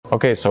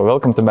Okay, so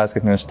welcome to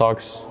Basket News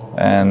Talks,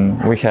 and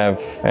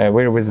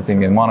we're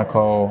visiting in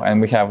Monaco,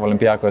 and we have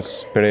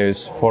Olympiacos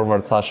Piraeus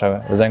forward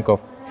Sasha Vezenkov.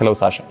 Hello,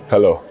 Sasha.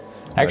 Hello.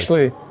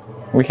 Actually,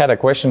 we had a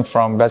question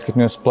from Basket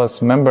News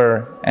Plus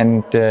member,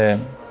 and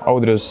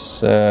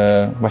Audrius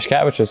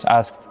Vaškevičius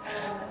asked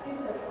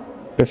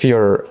if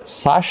you're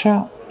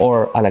Sasha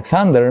or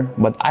Alexander,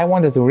 but I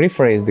wanted to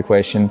rephrase the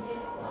question: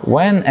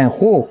 when and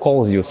who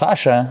calls you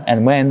Sasha,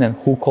 and when and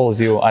who calls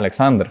you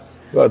Alexander?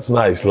 That's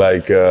nice.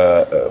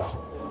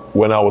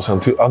 When I was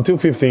until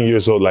 15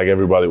 years old, like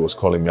everybody was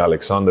calling me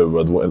Alexander,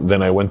 but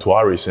then I went to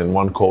Aris and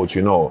one coach,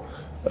 he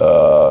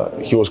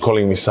was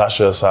calling me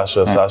Sasha,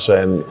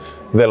 and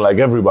then like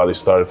everybody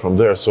started from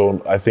there.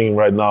 So I think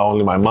right now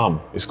only my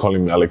mom is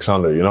calling me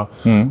Alexander,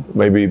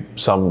 Maybe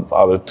some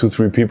other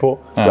 2-3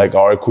 people, like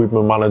our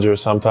equipment manager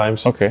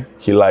sometimes. Okay.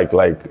 He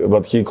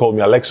but he called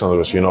me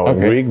Alexandros, in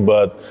Greek,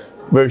 but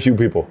very few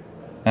people.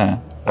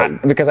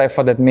 Because I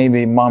thought that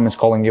maybe mom is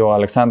calling you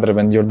Alexander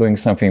when you're doing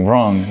something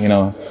wrong,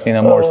 in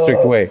a more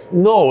strict way.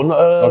 No,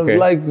 Okay.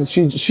 like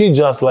she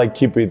just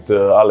keep it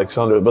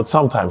Alexander. But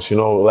sometimes,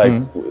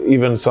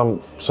 even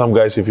some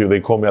guys, if they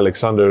call me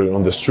Alexander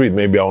on the street,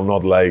 maybe I'll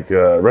not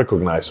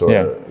recognize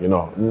or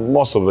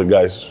most of the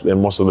guys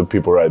and most of the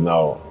people right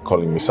now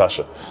calling me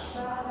Sasha.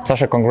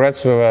 Sasha,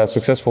 congrats with a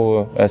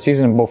successful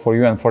season both for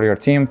you and for your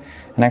team.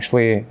 And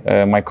actually,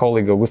 my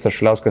colleague Augustas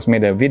Šuliauskas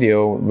made a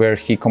video where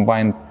he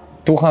combined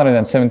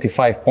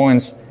 275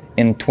 points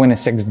in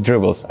 26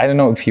 dribbles. I don't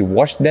know if you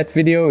watched that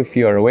video, if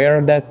you are aware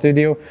of that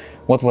video.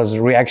 What was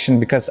the reaction?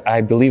 Because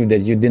I believe that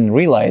you didn't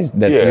realize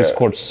that you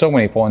scored so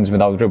many points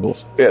without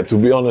dribbles. Yeah, to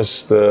be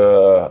honest,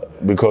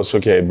 because,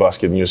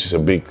 Basket News is a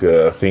big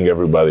thing.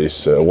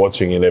 Everybody's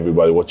watching it,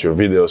 everybody watch your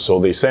videos. So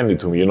they send it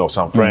to me,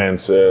 some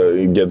friends,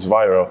 it gets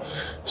viral.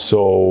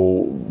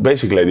 So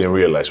basically I didn't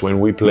realize. When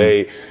we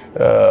play,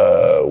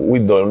 we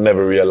don't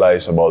never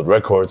realize about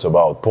records,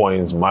 about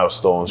points,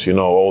 milestones,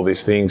 all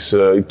these things.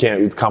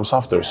 It comes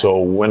after. So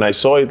when I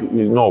saw it,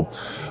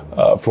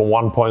 from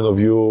one point of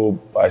view,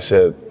 I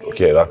said,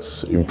 okay,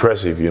 that's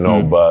impressive,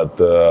 but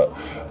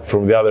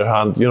from the other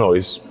hand,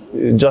 it's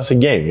just a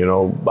game,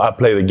 I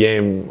play the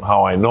game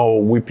how I know.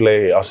 We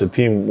play as a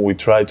team, we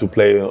try to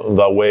play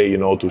that way,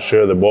 to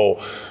share the ball.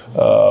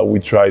 We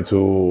try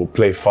to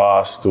play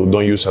fast, to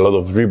don't use a lot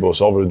of dribbles,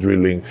 over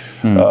dribbling.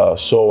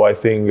 So I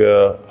think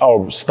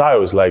our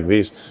style is like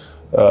this,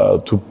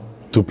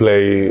 to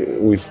play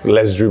with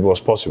less dribble as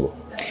possible.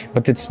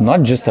 But it's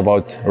not just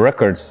about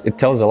records. It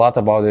tells a lot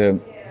about the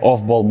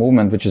off-ball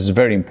movement, which is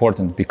very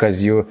important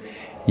because you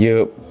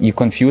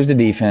confuse the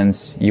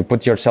defense, you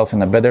put yourself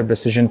in a better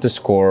position to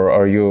score,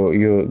 or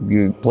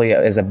you play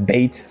as a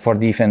bait for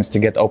defense to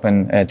get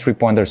open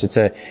three-pointers. It's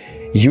a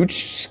huge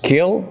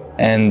skill,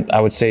 and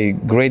I would say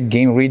great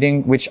game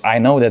reading, which I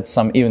know that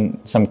some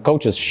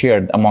coaches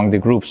shared among the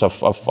groups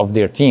of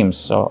their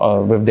teams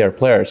with their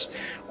players.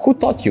 Who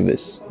taught you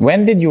this?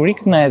 When did you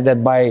recognize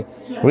that by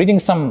reading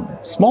some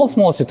small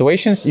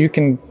situations you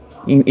can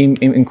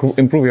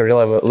improve your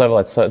level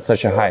at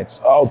such a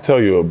height? I'll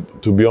tell you,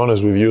 to be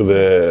honest with you,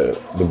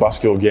 the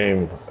basketball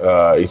game,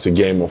 it's a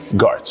game of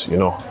guards,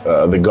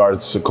 the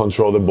guards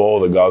control the ball,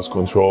 the guards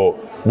control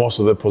most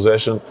of the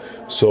possession.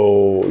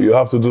 So you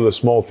have to do the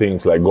small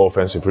things like go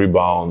offensive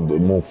rebound,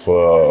 move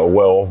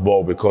well off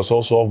ball, because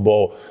also off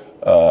ball,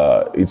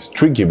 it's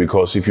tricky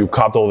because if you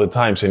cut all the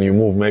times and you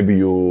move, maybe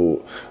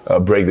you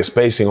break the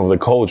spacing of the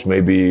coach,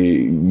 maybe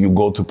you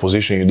go to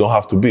position you don't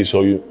have to be.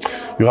 So you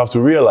have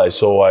to realize.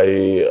 So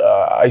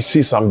I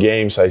see some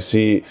games, I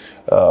see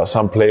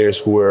some players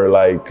who are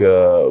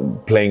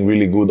playing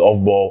really good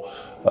off ball.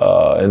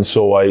 And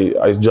so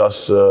I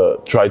just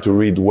try to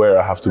read where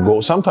I have to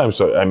go.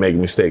 Sometimes I make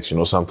mistakes,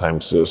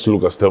 sometimes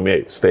Slukas tell me,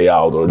 hey, stay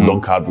out or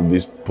don't cut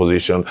this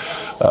position.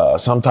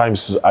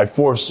 Sometimes I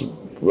force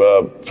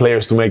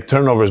players to make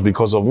turnovers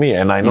because of me,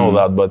 and I know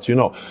that, but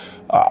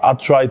I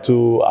try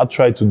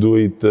to do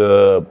it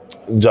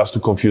just to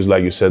confuse,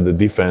 like you said, the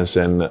defense,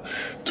 and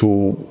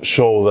to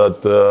show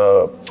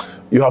that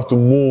you have to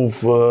move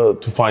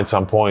to find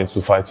some points,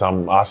 to find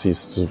some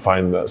assists, to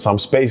find some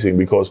spacing,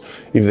 because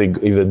if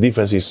the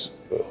defense is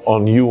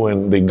on you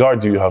and they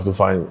guard you, you have to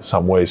find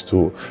some ways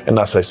to, and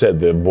as I said,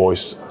 the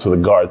boys to the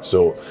guard,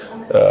 so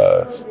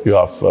you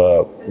have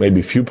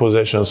maybe few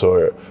possessions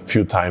or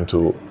few time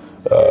to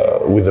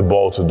with the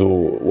ball to do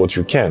what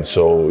you can,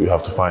 so you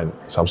have to find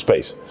some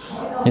space.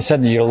 You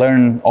said you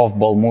learn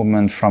off-ball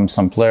movement from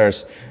some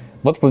players.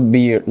 What would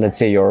be, let's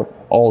say, your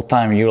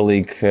all-time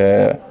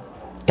EuroLeague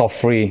top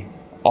 3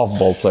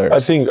 off-ball players? I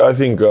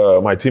think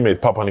my teammate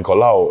Papa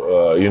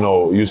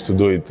Nicolaou, used to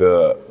do it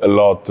a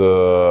lot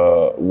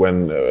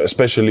when,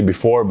 especially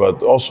before,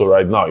 but also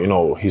right now.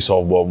 His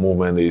off-ball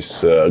movement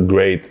is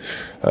great.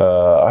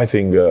 I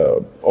think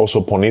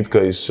also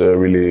Ponitka is a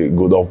really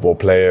good off-ball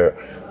player.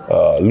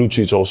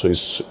 Lucic also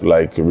is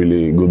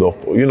really good off.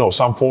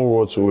 Some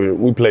forwards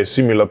we play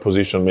similar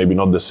position, maybe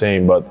not the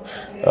same, but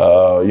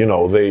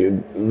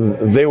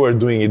they were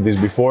doing this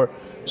before.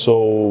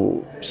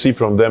 So see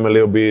from them a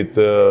little bit,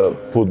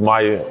 put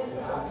my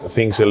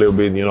things a little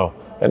bit,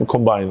 and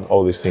combine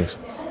all these things.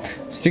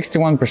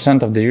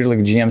 61% of the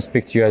EuroLeague GMs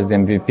picked you as the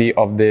MVP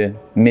of the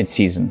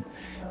mid-season.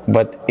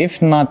 But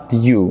if not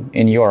you,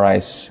 in your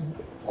eyes,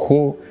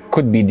 who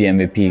could be the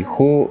MVP?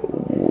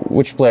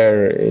 Which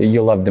player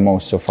you love the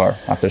most so far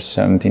after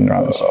 17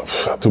 rounds?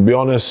 To be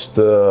honest,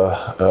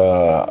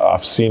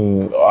 I've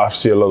seen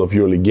a lot of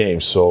EuroLeague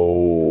games.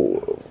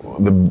 So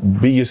the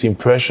biggest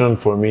impression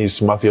for me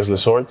is Matthias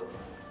Lesort.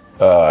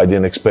 I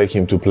didn't expect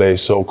him to play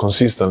so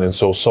consistent and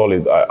so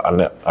solid.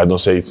 I don't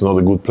say it's not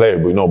a good player,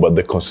 but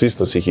the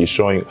consistency he's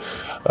showing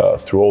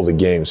through all the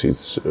games,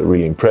 it's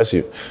really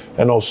impressive.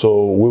 And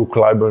also Will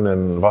Clyburn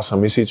and Vasa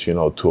Misic,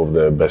 two of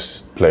the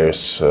best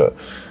players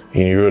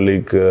in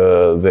EuroLeague.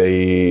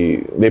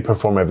 They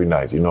perform every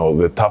night.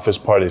 The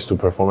toughest part is to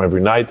perform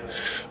every night.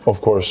 Of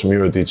course,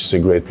 Mirotic is a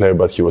great player,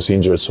 but he was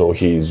injured, so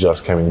he's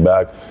just coming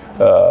back.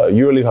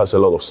 EuroLeague has a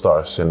lot of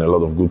stars and a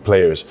lot of good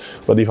players,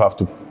 but if I have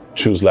to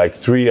choose like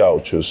three,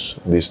 I'll choose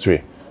these three.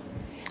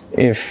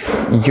 If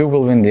you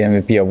will win the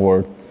MVP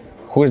award,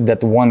 who is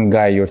that one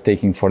guy you're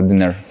taking for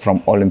dinner from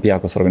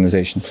Olympiacos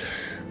organization?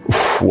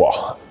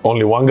 Wow,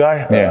 only one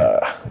guy?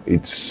 Yeah.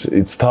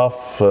 It's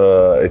tough.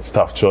 It's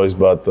tough choice,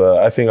 but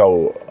I think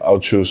I'll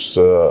choose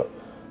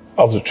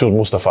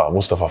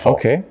Mustafa Fall.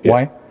 Okay, yeah.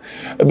 Why?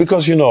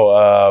 Because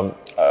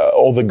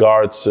all the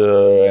guards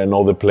and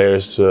all the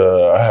players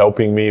are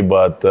helping me,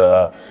 but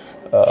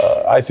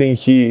I think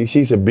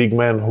he's a big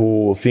man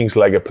who thinks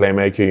like a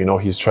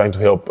playmaker. He's trying to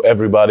help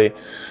everybody,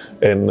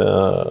 and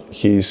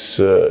he's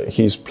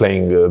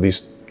playing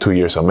these 2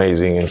 years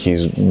amazing, and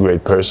he's a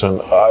great person.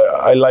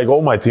 I like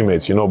all my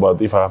teammates,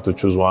 but if I have to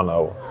choose one,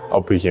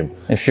 I'll pick him.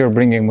 If you're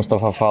bringing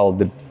Mustafa Fall,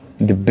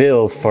 the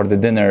bill for the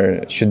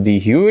dinner should be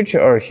huge,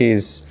 or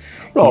he's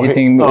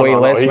eating way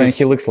less than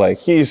he looks like?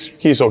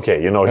 He's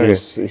okay. Okay.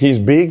 He's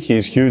big,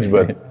 he's huge,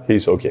 but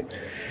he's okay.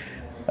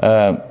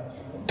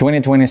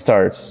 2020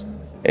 starts.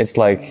 It's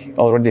like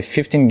already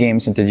 15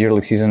 games into the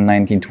EuroLeague season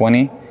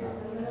 1920.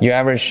 You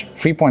average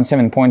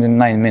 3.7 points in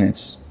 9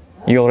 minutes.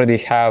 You already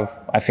have,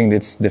 I think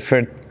it's the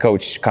third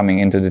coach coming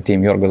into the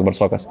team, Yorgos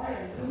Barsokas.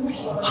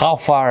 How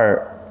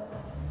far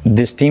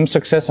this team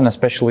success and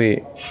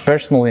especially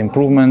personal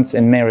improvements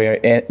in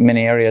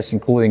many areas,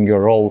 including your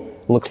role,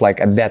 looks like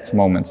at that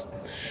moment?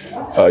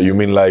 You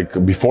mean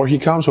like before he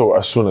comes or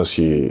as soon as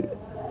he...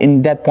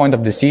 In that point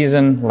of the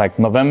season, like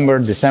November,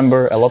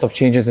 December, a lot of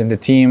changes in the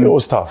team. It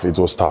was tough,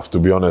 to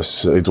be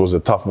honest. It was the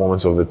tough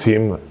moments of the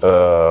team.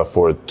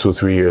 For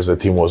 2-3 years, the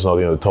team was not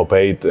in the top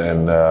 8.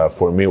 And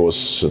for me, it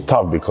was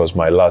tough because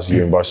my last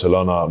year in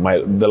Barcelona,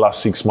 the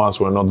last 6 months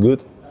were not good.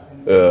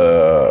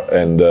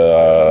 And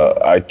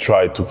I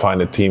tried to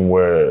find a team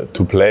where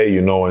to play,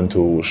 and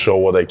to show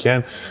what I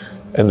can.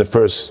 And the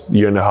first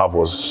year and a half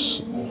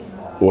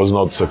was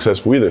not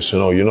successful either.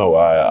 So,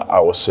 I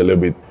was a little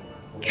bit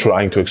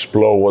trying to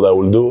explore what I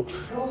will do,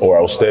 or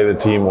I'll stay the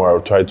team, or I'll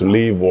try to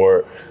leave,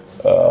 or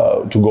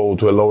to go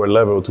to a lower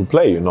level to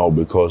play,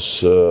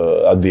 because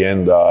at the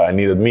end I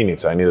needed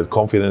minutes, I needed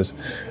confidence,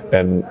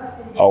 and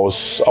I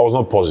was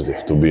not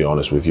positive, to be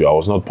honest with you. I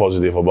was not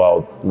positive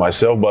about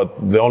myself, but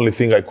the only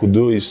thing I could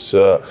do is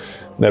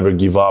never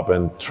give up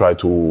and try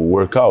to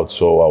work out.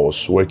 So I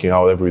was working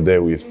out every day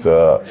with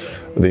the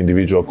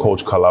individual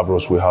coach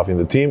Kalavros we have in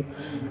the team.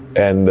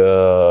 And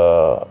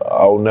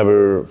I'll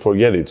never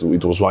forget it.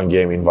 It was one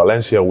game in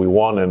Valencia, we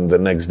won, and the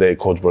next day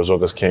Coach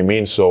Barzokas came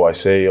in. So I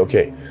say,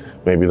 okay,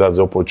 maybe that's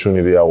the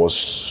opportunity I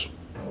was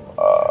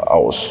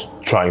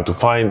trying to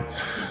find,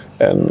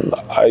 and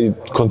I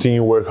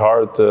continue to work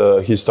hard.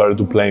 He started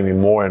to play me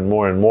more and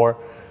more and more,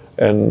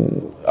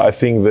 and I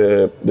think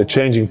the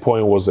changing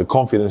point was the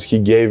confidence he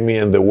gave me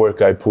and the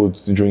work I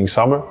put during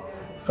summer,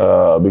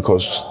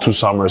 because 2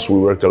 summers we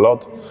worked a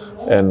lot.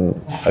 And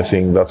I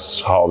think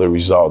that's how the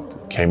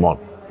result came on.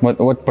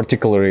 What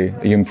particularly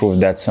you improved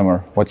that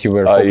summer? What you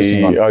were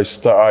focusing on?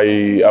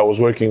 I was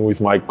working with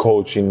my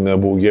coach in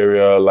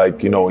Bulgaria,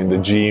 in the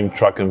gym,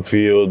 track and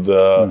field,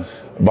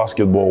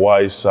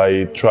 basketball-wise.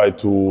 I tried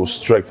to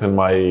strengthen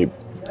my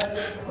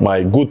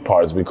good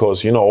parts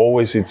because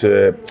always it's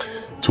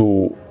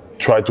to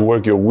try to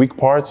work your weak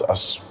parts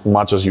as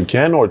much as you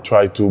can, or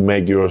try to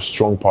make your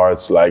strong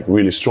parts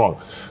really strong.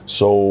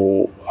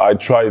 So I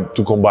tried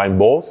to combine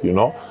both,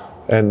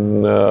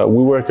 And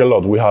we work a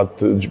lot. We had,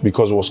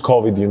 because it was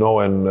COVID,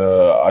 and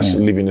I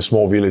live in a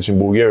small village in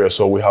Bulgaria,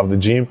 so we have the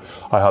gym.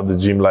 I had the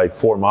gym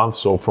 4 months,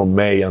 so from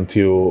May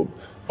until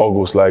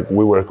August,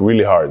 we work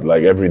really hard,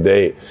 every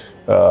day.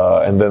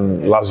 And then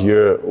last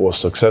year was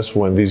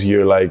successful, and this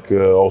year,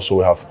 also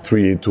we have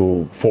 3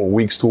 to 4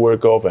 weeks to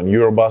work off, and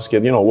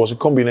Eurobasket. It was a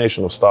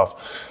combination of stuff,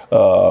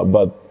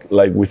 but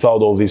without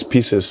all these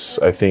pieces,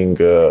 I think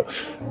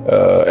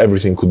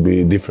everything could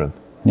be different.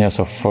 Yeah,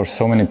 so for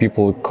so many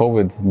people,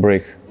 COVID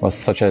break was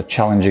such a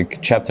challenging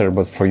chapter,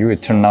 but for you,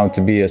 it turned out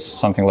to be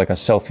something like a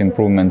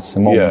self-improvement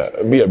moment.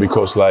 Yeah,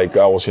 because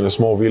I was in a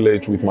small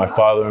village with my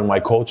father and my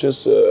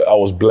coaches. I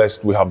was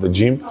blessed we have the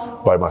gym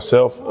by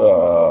myself.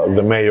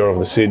 The mayor of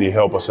the city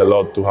helped us a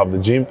lot to have the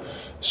gym.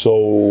 So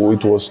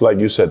it was, like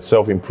you said,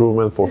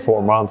 self-improvement for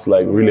 4 months,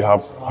 really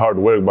have hard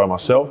work by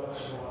myself.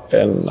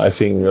 And I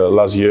think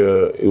last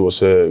year it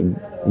was a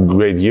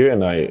great year,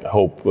 and I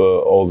hope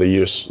all the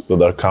years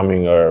that are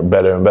coming are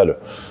better and better.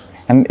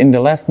 And in the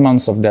last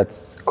months of that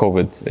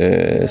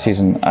COVID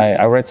season,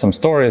 I read some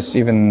stories.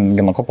 Even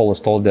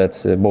Giannakopoulos told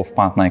that both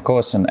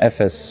Panathinaikos and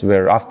Efes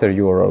were after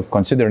you or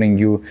considering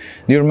you.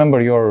 Do you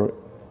remember your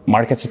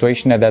market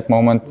situation at that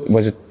moment?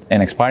 Was it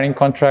an expiring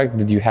contract?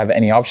 Did you have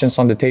any options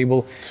on the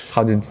table?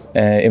 How did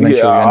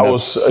eventually end up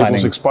signing? It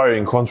was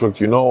expiring contract,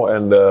 you know,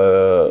 and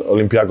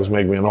Olympiacos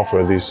made me an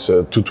offer this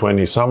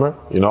 220 summer,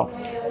 you know,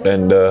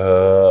 and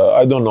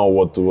I don't know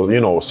what,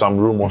 you know, some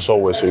rumors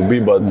always will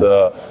be, but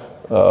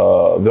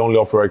the only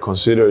offer I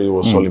considered it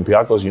was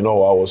Olympiacos. You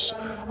know,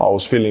 I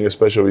was feeling,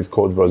 especially with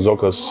Coach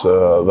Barzokas,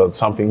 that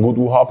something good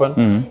will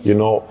happen. You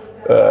know,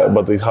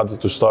 but it had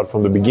to start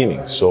from the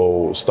beginning.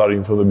 So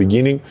starting from the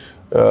beginning,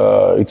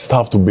 it's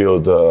tough to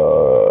build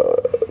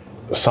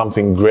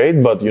something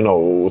great. But you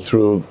know,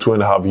 through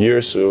 2.5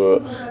 years,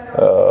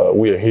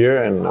 we are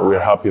here, and we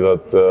are happy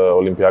that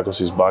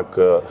Olympiacos is back.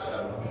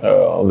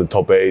 On the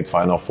top 8,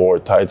 Final 4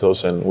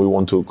 titles, and we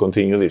want to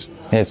continue this.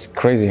 It's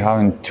crazy how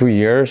in 2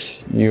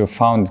 years you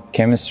found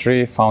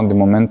chemistry, found the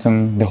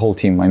momentum, the whole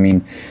team. I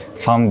mean,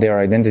 found their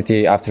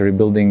identity after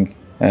rebuilding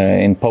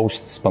in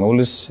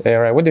post-Spanoulis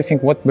era. What do you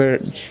think? What were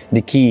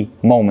the key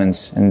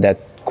moments in that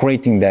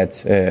creating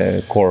that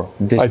core?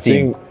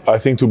 I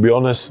think, to be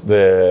honest,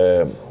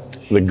 the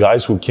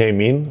guys who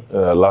came in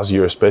last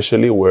year,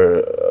 especially,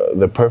 were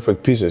the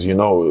perfect pieces. You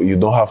know, you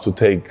don't have to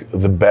take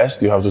the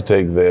best; you have to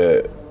take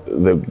the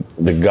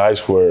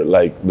guys who are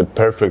like the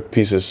perfect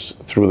pieces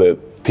through the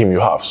team you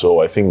have.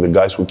 So I think the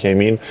guys who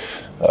came in,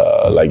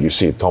 like you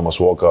see Thomas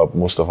Walkup,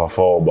 Mustafa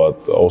Fall,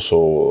 but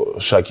also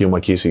Shaquille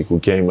McKissick who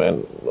came,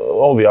 and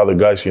all the other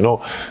guys, you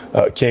know,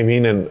 came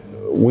in, and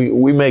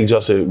we make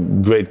just a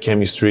great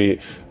chemistry.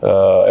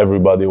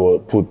 Everybody will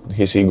put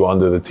his ego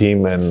under the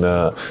team, and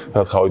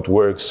that's how it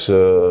works.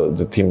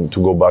 The team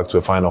to go back to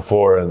a Final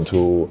Four and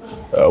to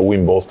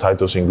win both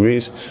titles in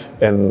Greece.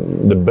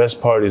 And the best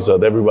part is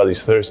that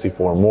everybody's thirsty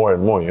for more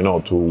and more, you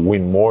know, to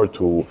win more,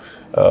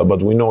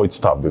 but we know it's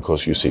tough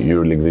because you see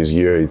EuroLeague this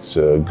year, it's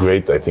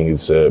great. I think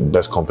it's the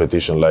best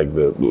competition like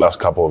the last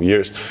couple of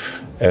years.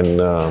 And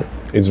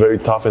it's very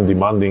tough and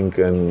demanding,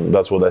 and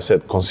that's what I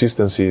said.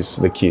 Consistency is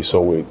the key.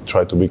 So we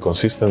try to be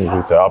consistent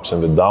with the ups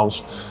and the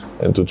downs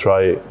and to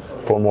try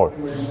for more.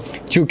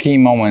 2 key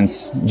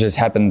moments just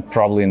happened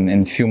probably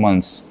in few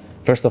months.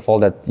 First of all,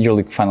 that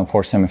EuroLeague Final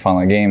Four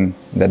semi-final game,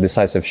 that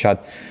decisive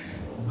shot.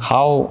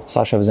 How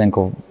Sasha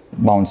Vezenkov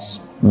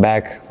bounced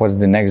back? Was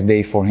the next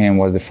day for him?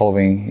 Was the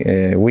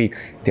following week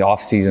the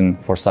off season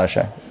for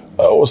Sasha?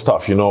 It was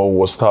tough, you know. It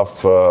was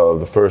tough.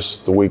 The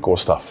first week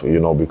was tough, you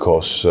know,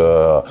 because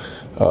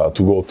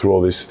to go through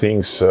all these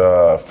things.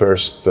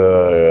 First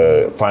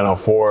Final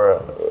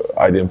Four,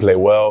 I didn't play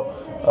well.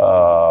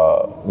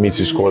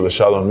 Mitzi scored a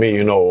shot on me,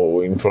 you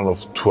know, in front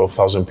of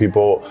 12,000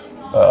 people,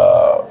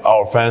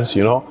 our fans,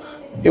 you know.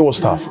 It was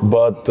tough,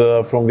 but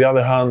from the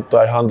other hand,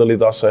 I handle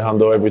it as I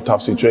handle every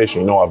tough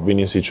situation. You know, I've been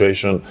in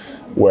situation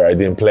where I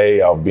didn't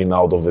play. I've been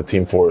out of the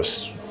team for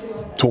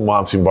 2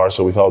 months in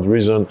Barca without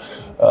reason.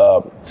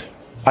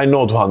 I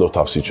know to handle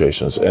tough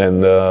situations,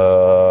 and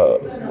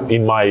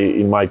in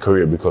my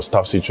career, because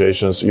tough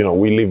situations, you know,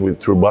 we live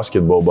through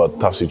basketball, but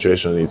tough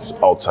situation, it's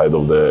outside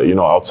of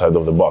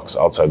the box,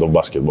 outside of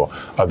basketball,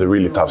 are the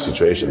really tough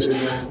situations.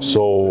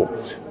 So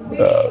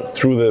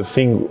through the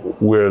thing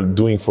we're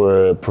doing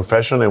for a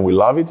profession and we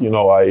love it, you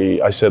know,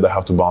 I said I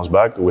have to bounce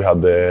back. We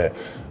had the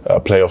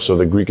playoffs of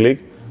the Greek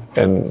League,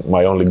 and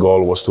my only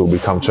goal was to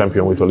become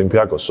champion with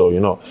Olympiacos. So, you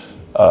know,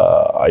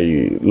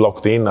 I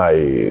locked in. I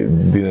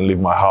didn't leave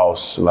my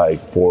house like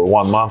for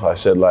 1 month. I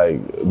said like,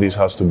 this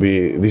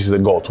is the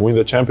goal, to win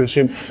the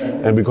championship.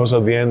 And because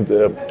at the end,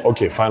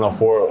 Final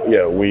Four,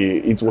 yeah,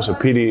 it was a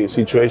pity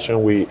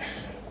situation. We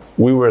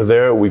were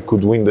there, we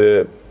could win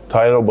the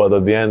title, but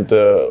at the end,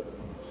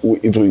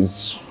 it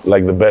was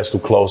like the best to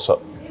close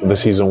the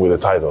season with a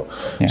title.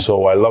 Yeah.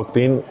 So I locked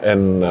in,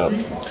 and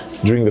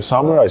during the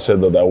summer I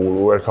said that I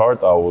will work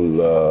hard, I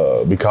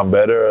will become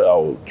better, I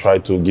will try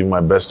to give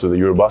my best to the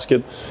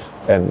Eurobasket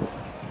and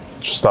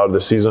start the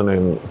season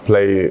and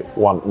play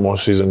one more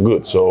season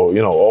good. So,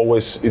 you know,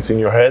 always it's in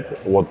your head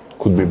what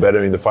could be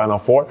better in the Final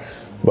Four,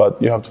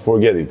 but you have to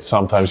forget it.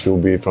 Sometimes you'll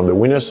be from the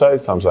winner's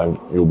side, sometimes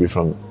you'll be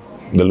from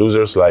the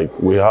losers like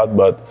we had,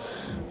 but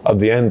at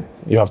the end,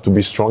 you have to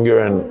be stronger,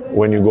 and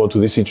when you go to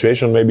this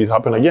situation, maybe it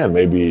happen again.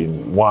 Maybe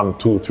in 1,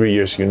 2, 3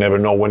 years, you never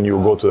know when you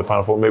go to the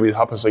Final Four, maybe it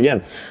happens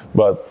again.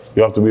 But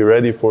you have to be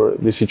ready for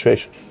this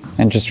situation.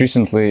 And just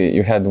recently,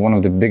 you had one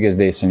of the biggest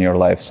days in your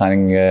life,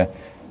 signing a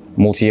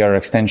multi-year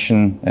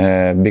extension,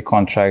 big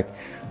contract.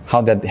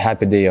 How that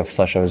happy day of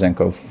Sasha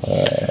Vezenkov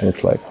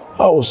looks like?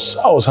 I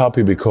was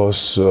happy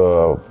because,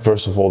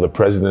 first of all, the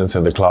presidents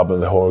and the club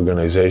and the whole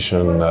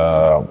organization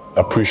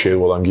appreciate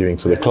what I'm giving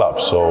to the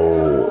club. So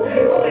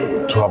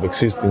to have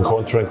existing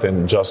contract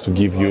and just to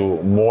give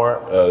you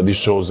more, this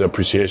shows the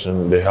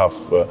appreciation they have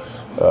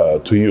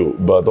to you.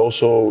 But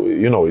also,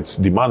 you know, it's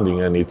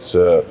demanding, and it's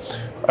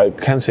I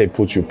can't say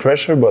puts you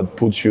pressure, but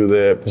puts you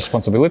the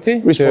Responsibility?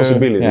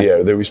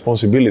 the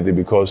responsibility,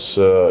 because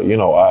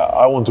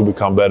I want to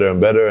become better and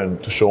better,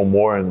 and to show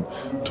more, and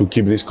to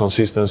keep this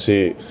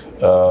consistency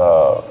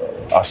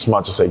as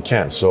much as I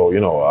can. So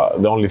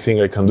the only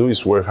thing I can do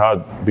is work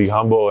hard, be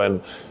humble,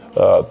 and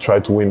try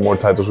to win more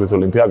titles with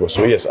Olympiacos.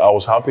 So yes, I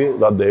was happy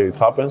that day it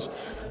happens.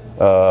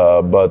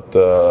 But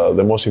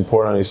the most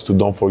important is to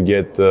don't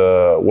forget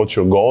what's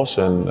your goals,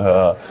 and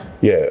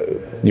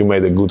you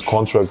made a good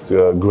contract,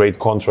 great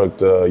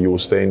contract. You will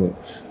stay in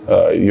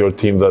your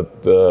team that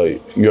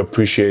you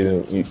appreciate,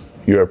 and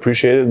you're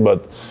appreciated.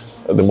 But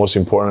the most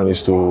important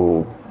is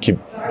to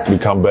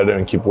become better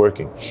and keep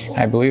working.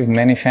 I believe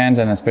many fans,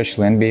 and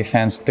especially NBA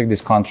fans, took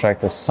this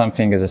contract as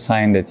something, as a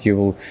sign that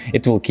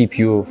it will keep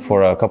you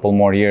for a couple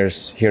more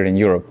years here in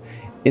Europe.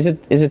 Is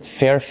it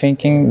fair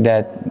thinking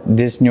that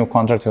this new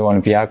contract with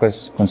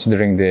Olympiacos,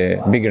 considering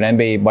the bigger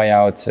NBA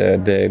buyout,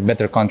 the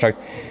better contract,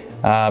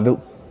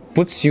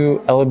 puts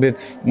you a little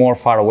bit more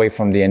far away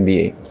from the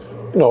NBA?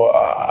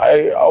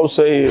 I would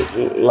say,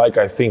 like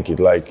I think it,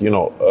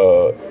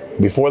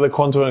 before the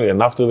contract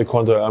and after the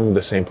contract, I'm in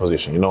the same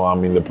position.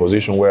 I'm in the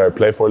position where I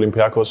play for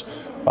Olympiacos.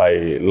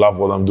 I love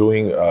what I'm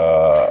doing.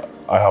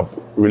 I have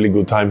really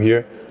good time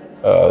here.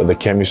 The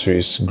chemistry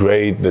is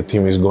great. The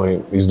team is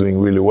doing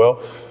really well.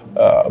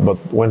 But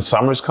when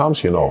summer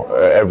comes,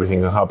 everything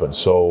can happen.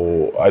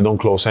 So I don't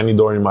close any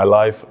door in my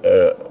life.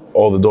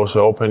 All the doors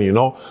are open,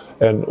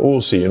 and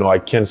we'll see. I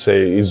can't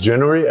say it's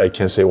January. I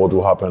can't say what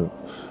will happen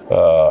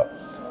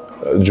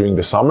during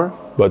the summer.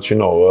 But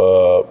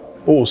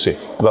we'll see.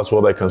 That's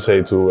what I can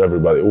say to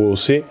everybody. We'll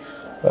see.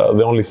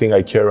 The only thing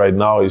I care right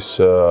now is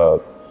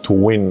to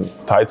win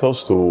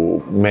titles,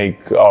 to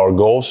make our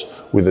goals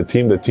with the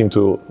team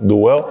to do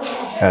well.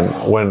 And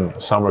when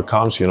summer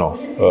comes,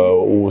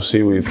 we'll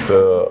see with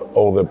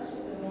all the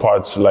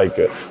parts,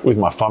 with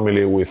my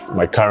family, with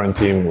my current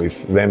team,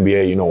 with the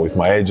NBA, with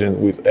my agent,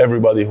 with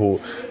everybody who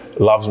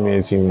loves me,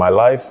 it's in my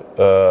life,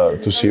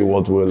 to see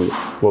what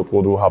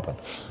will happen.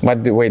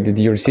 But wait, did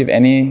you receive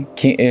any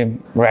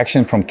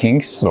reaction from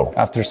Kings? No.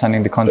 After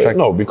signing the contract?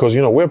 No, because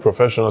we're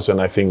professionals, and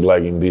I think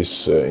in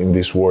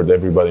this world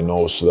everybody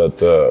knows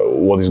that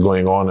what is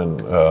going on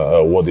and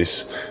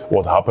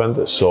what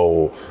happened.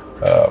 So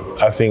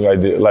I think I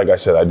did, like I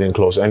said, I didn't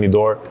close any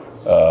door.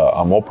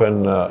 I'm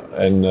open,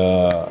 and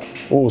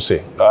we'll see.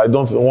 I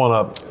don't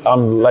want to.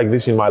 I'm like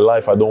this in my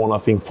life. I don't want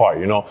to think far.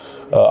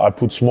 I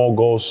put small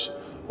goals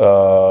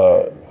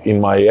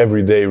in my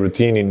everyday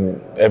routine,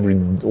 in every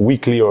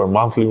weekly or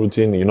monthly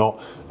routine,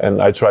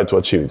 and I try to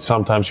achieve it.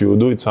 Sometimes you will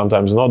do it,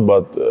 sometimes not,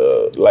 but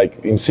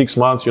in 6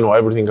 months,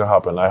 everything can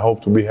happen. I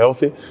hope to be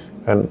healthy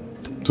and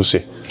to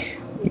see.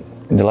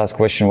 The last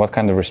question, what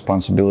kind of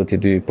responsibility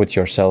do you put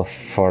yourself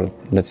for,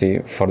 let's say,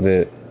 for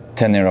the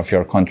tenure of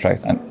your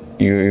contract? And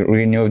you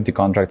renewed the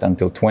contract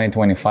until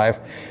 2025.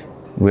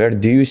 Where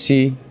do you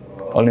see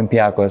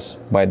Olympiacos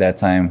by that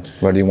time?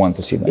 Where do you want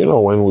to see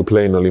them? When we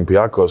play in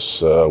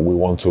Olympiacos, we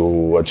want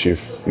to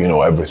achieve,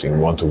 everything. We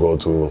want to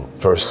go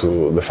first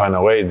to the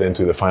final 8, then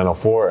to the final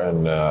 4,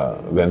 and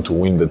then to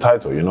win the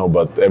title,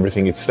 But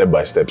everything is step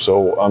by step.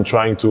 So I'm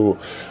trying to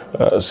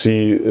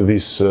see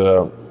this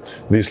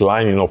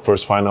line,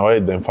 first final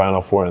 8, then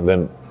final 4, and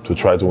then to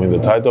try to win the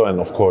title, and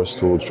of course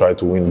to try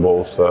to win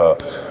both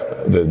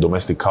the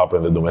domestic cup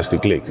and the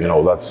domestic league.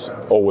 That's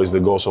always the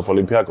goals of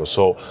Olympiacos.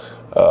 So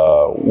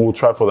we'll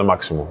try for the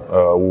maximum.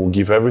 We'll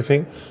give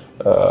everything.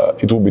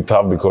 It will be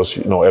tough because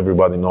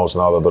everybody knows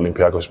now that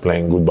Olympiacos is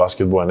playing good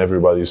basketball, and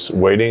everybody's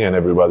waiting and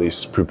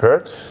everybody's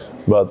prepared.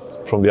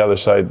 But from the other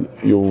side,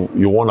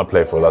 you want to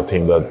play for that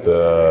team that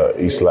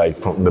is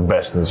from the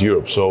best in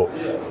Europe. So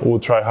we'll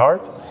try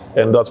hard.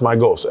 And that's my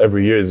goals.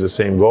 Every year is the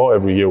same goal.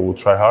 Every year we'll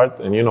try hard.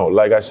 And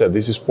like I said,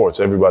 this is sports.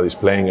 Everybody's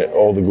playing,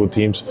 all the good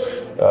teams.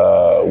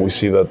 We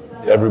see that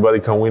everybody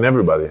can win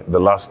everybody. The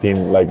last team,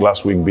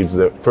 last week, beats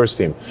the first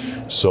team.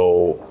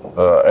 So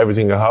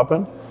everything can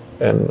happen,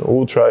 and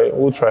we'll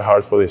try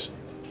hard for this.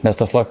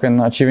 Best of luck in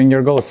achieving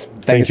your goals.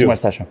 Thank you so much,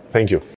 Sasha. Thank you.